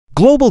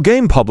Global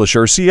game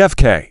publisher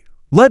CFK,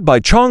 led by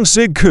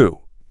Chang-sig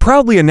Koo,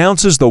 proudly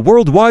announces the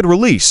worldwide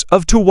release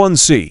of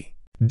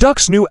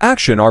 21c.Ducks' new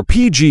action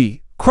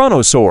RPG,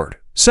 Chrono Sword,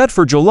 set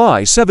for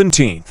July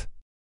 17th.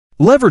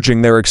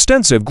 Leveraging their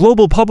extensive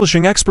global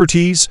publishing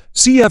expertise,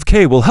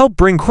 CFK will help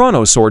bring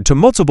Chrono Sword to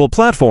multiple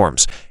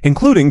platforms,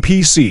 including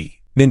PC,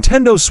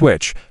 Nintendo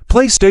Switch,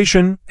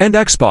 PlayStation, and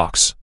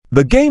Xbox.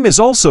 The game is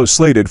also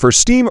slated for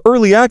Steam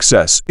Early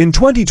Access in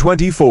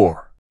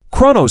 2024.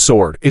 Chrono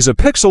Sword is a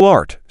pixel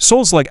art,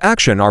 Souls-like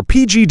action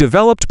RPG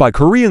developed by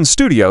Korean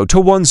studio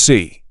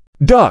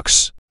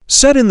 21c.Ducks.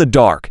 Set in the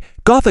dark,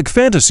 gothic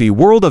fantasy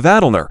world of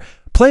Adelnor,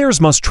 players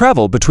must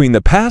travel between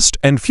the past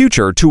and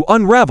future to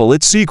unravel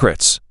its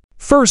secrets.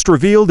 First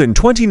revealed in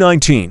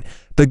 2019,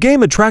 the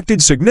game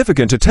attracted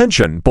significant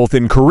attention both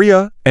in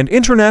Korea and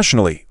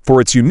internationally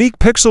for its unique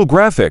pixel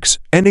graphics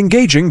and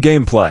engaging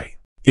gameplay.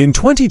 In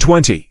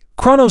 2020,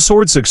 Chrono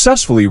Sword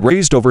successfully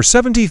raised over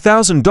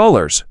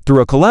 $70,000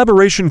 through a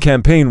collaboration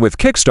campaign with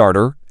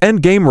Kickstarter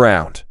and Game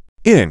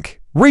Round.Inc,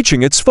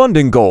 reaching its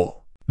funding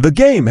goal. The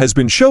game has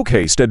been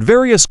showcased at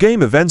various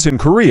game events in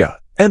Korea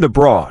and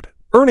abroad,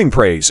 earning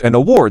praise and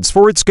awards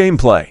for its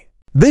gameplay.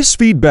 This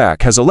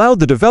feedback has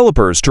allowed the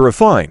developers to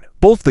refine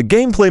both the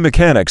gameplay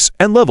mechanics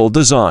and level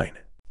design.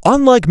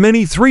 Unlike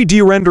many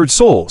 3D-rendered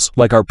Souls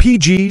like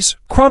RPGs,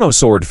 Chrono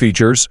Sword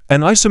features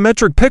an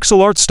isometric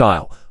pixel art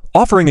style,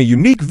 offering a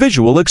unique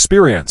visual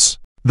experience.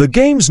 The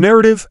game's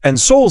narrative and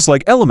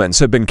Souls-like elements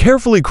have been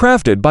carefully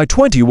crafted by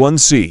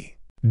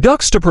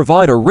 21c.Ducks to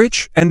provide a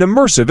rich and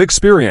immersive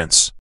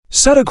experience.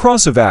 Set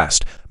across a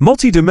vast,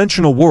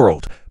 multi-dimensional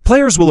world,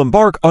 players will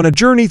embark on a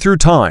journey through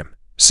time,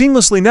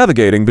 seamlessly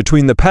navigating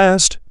between the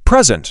past,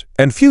 present,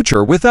 and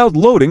future without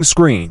loading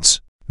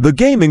screens. The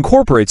game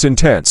incorporates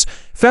intense,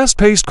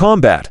 fast-paced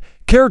combat,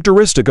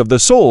 characteristic of the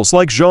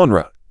Souls-like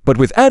genre, but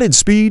with added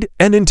speed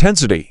and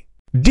intensity.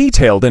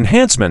 Detailed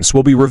enhancements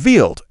will be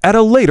revealed at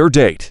a later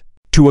date.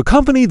 To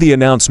accompany the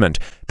announcement,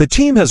 the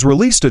team has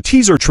released a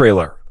teaser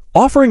trailer,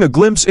 offering a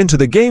glimpse into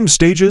the game's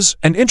stages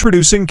and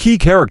introducing key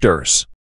characters.